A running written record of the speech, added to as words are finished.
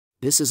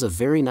This is a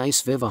very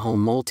nice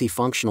VIVOHOME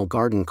multifunctional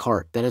garden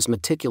cart that has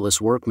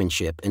meticulous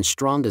workmanship and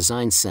strong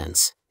design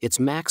sense. Its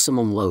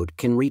maximum load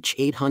can reach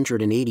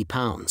 880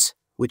 pounds,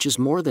 which is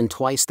more than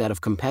twice that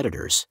of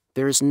competitors.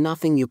 There is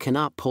nothing you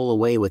cannot pull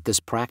away with this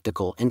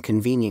practical and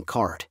convenient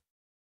cart.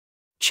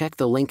 Check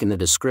the link in the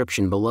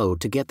description below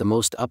to get the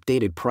most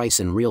updated price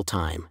in real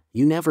time.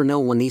 You never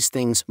know when these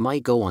things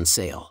might go on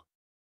sale.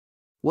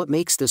 What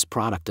makes this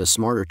product a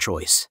smarter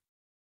choice?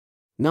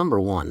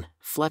 Number 1.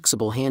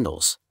 Flexible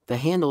handles. The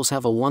handles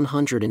have a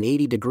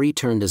 180-degree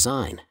turn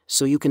design,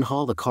 so you can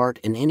haul the cart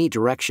in any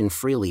direction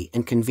freely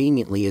and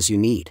conveniently as you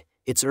need.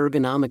 Its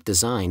ergonomic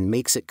design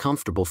makes it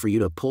comfortable for you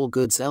to pull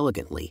goods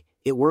elegantly.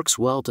 It works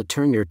well to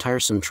turn your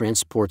tiresome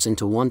transports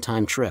into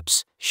one-time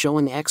trips,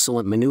 showing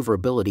excellent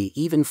maneuverability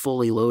even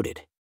fully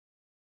loaded.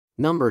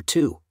 Number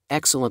 2.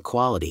 Excellent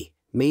quality.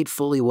 Made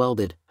fully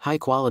welded,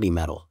 high-quality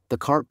metal, the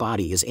cart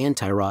body is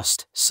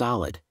anti-rust,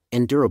 solid,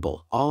 and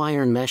durable.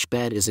 All-iron mesh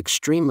bed is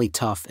extremely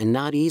tough and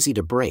not easy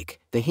to break.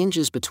 The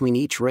hinges between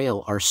each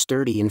rail are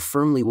sturdy and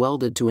firmly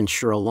welded to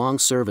ensure a long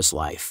service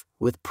life.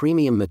 With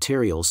premium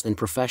materials and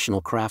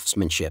professional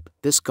craftsmanship,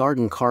 this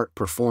garden cart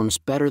performs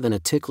better than a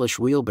ticklish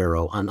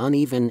wheelbarrow on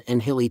uneven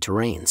and hilly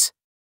terrains.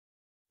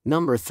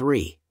 Number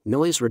 3.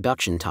 Noise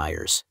reduction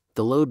tires.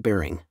 The load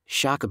bearing,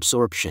 shock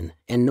absorption,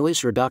 and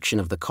noise reduction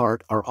of the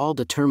cart are all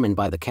determined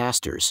by the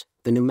casters.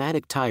 The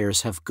pneumatic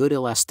tires have good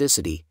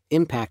elasticity,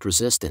 impact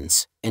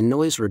resistance, and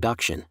noise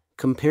reduction.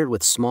 Compared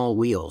with small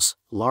wheels,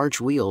 large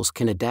wheels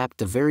can adapt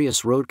to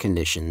various road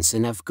conditions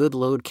and have good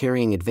load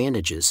carrying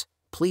advantages.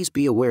 Please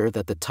be aware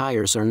that the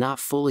tires are not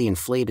fully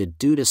inflated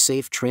due to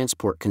safe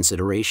transport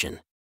consideration.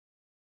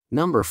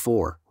 Number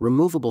 4.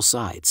 Removable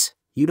sides.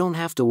 You don't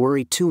have to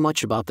worry too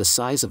much about the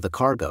size of the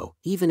cargo.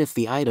 Even if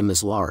the item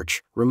is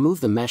large, remove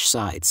the mesh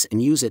sides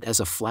and use it as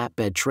a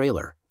flatbed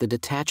trailer. The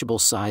detachable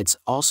sides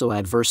also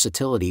add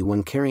versatility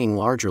when carrying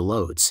larger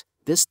loads.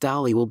 This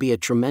dolly will be a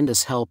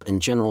tremendous help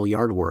in general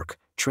yard work,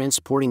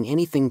 transporting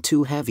anything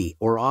too heavy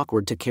or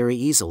awkward to carry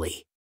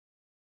easily.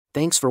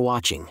 Thanks for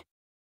watching.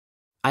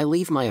 I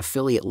leave my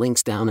affiliate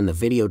links down in the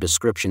video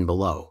description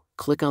below.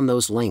 Click on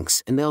those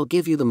links and they'll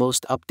give you the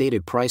most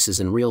updated prices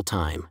in real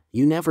time.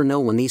 You never know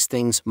when these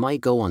things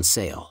might go on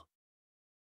sale.